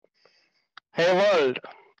Hey world,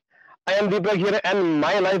 I am Deepak here and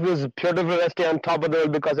my life is beautiful resting on top of the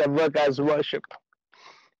world because I work as worship.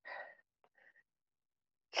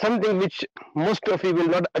 Something which most of you will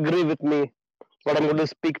not agree with me, what I'm going to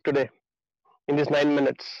speak today in these 9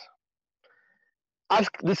 minutes.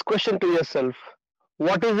 Ask this question to yourself.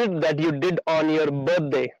 What is it that you did on your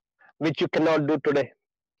birthday which you cannot do today?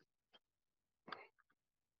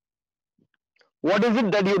 What is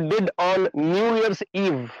it that you did on New Year's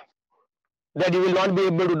Eve that you will not be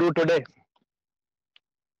able to do today?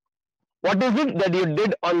 What is it that you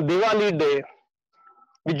did on Diwali day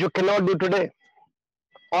which you cannot do today?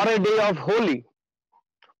 Or a day of Holi?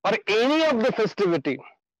 Or any of the festivity?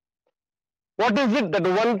 What is it that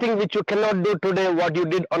one thing which you cannot do today, what you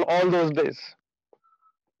did on all those days?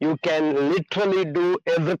 You can literally do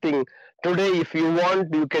everything. Today, if you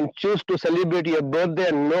want, you can choose to celebrate your birthday,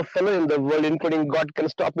 and no fellow in the world, including God, can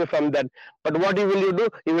stop you from that. But what will you do?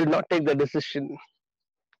 You will not take the decision.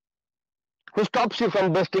 Who stops you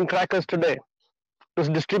from bursting crackers today? To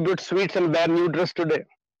distribute sweets and wear new dress today?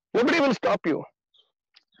 Nobody will stop you.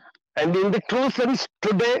 And in the true sense,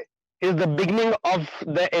 today is the beginning of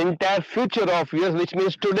the entire future of years, which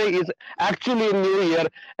means today is actually a new year.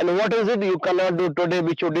 And what is it you cannot do today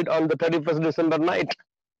which you did on the 31st December night?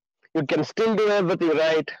 You can still do everything,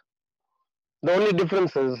 right? The only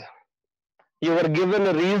difference is you were given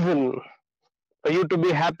a reason for you to be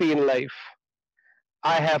happy in life.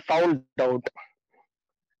 I have found out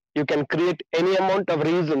you can create any amount of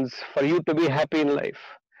reasons for you to be happy in life.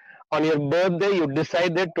 On your birthday, you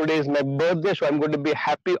decided today is my birthday, so I'm going to be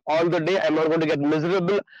happy all the day. I'm not going to get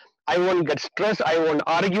miserable. I won't get stressed. I won't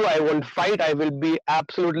argue. I won't fight. I will be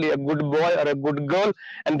absolutely a good boy or a good girl.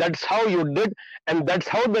 And that's how you did. And that's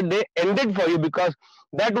how the day ended for you, because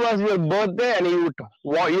that was your birthday and you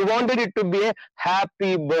wanted it to be a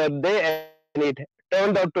happy birthday, and it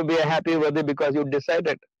turned out to be a happy birthday because you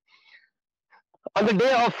decided. On the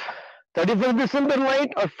day of 31st December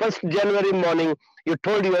night or 1st January morning, you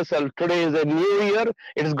told yourself, today is a new year,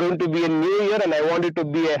 it is going to be a new year, and I want it to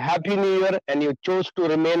be a happy new year, and you chose to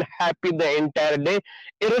remain happy the entire day,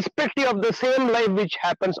 irrespective of the same life which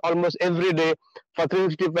happens almost every day for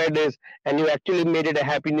 365 days, and you actually made it a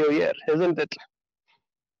happy new year, isn't it?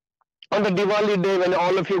 On the Diwali day, when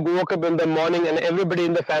all of you woke up in the morning and everybody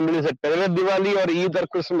in the family said, whether Diwali or Eid or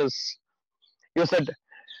Christmas, you said,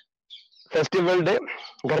 festival day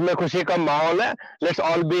घर में खुशी का माहौल है let's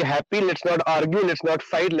all be happy let's not argue let's not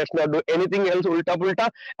fight let's not do anything else उल्टा पुल्टा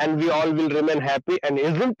and we all will remain happy and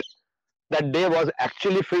isn't that day was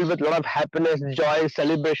actually filled with a lot of happiness, joy,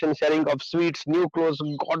 celebration, sharing of sweets, new clothes,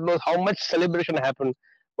 god knows how much celebration happened.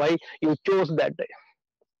 Why? You chose that day.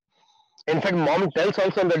 In fact, mom tells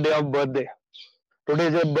also on the day of birthday, today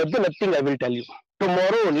is your birthday, nothing I will tell you,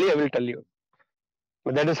 tomorrow only I will tell you.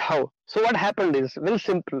 But that is how. So what happened is very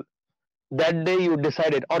simple. That day you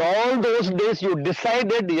decided, or all those days you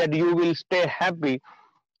decided that you will stay happy,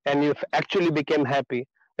 and you actually became happy,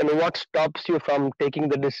 then what stops you from taking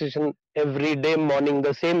the decision every day morning,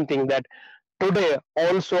 the same thing, that today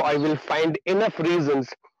also I will find enough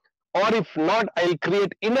reasons, or if not, I'll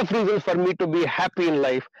create enough reasons for me to be happy in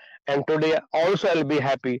life, and today also I'll be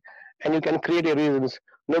happy. And you can create your reasons.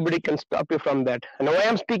 Nobody can stop you from that. And I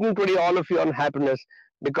am speaking today all of you on happiness,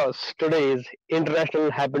 because today is International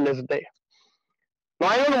Happiness Day. Now,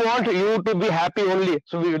 I don't want you to be happy only.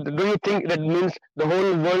 So, do you think that means the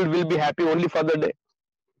whole world will be happy only for the day?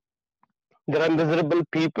 There are miserable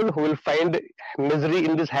people who will find misery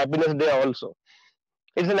in this happiness day also.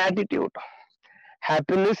 It's an attitude.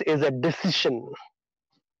 Happiness is a decision.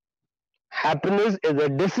 Happiness is a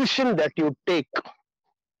decision that you take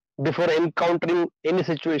before encountering any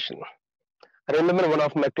situation. I remember one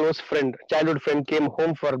of my close friend, childhood friend, came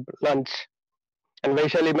home for lunch. And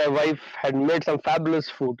Vaishali, my wife, had made some fabulous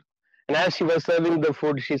food. And as she was serving the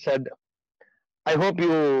food, she said, I hope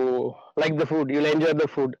you like the food, you'll enjoy the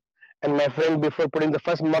food. And my friend, before putting the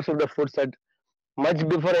first morsel of the food, said, much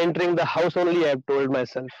before entering the house only, I have told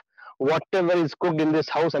myself, whatever is cooked in this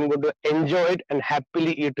house, I'm going to enjoy it and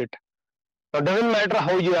happily eat it. Now, it doesn't matter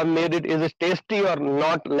how you have made it, is it tasty or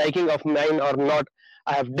not, liking of mine or not,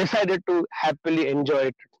 I have decided to happily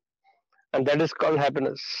enjoy it. And that is called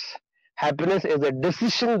happiness. Happiness is a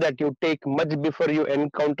decision that you take much before you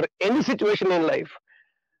encounter any situation in life.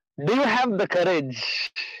 Do you have the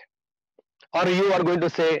courage? Or you are going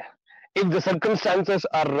to say, if the circumstances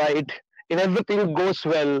are right, if everything goes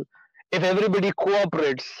well, if everybody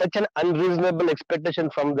cooperates, such an unreasonable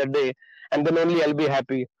expectation from the day, and then only I'll be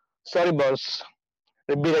happy. Sorry, boss.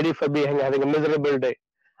 Be ready for having a miserable day.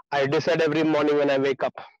 I decide every morning when I wake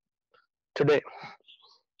up. Today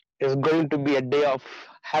is going to be a day of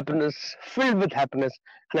happiness, filled with happiness,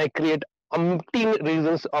 and I create umpteen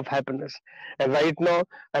reasons of happiness. And right now,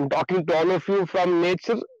 I'm talking to all of you from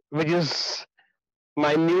nature, which is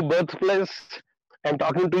my new birthplace. I'm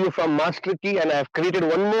talking to you from Master Key, and I've created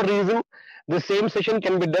one more reason. The same session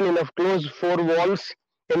can be done in a closed four walls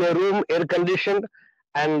in a room, air conditioned,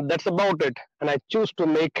 and that's about it. And I choose to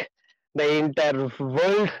make the entire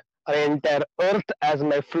world, the entire earth as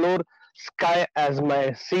my floor, sky as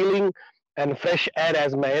my ceiling, and fresh air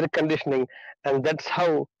as my air conditioning. And that's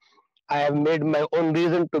how I have made my own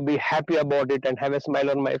reason to be happy about it and have a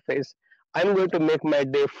smile on my face. I'm going to make my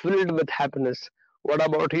day filled with happiness. What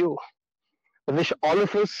about you? I wish all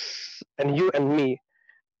of us and you and me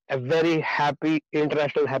a very happy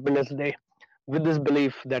International Happiness Day with this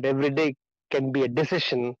belief that every day can be a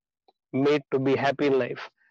decision made to be happy in life.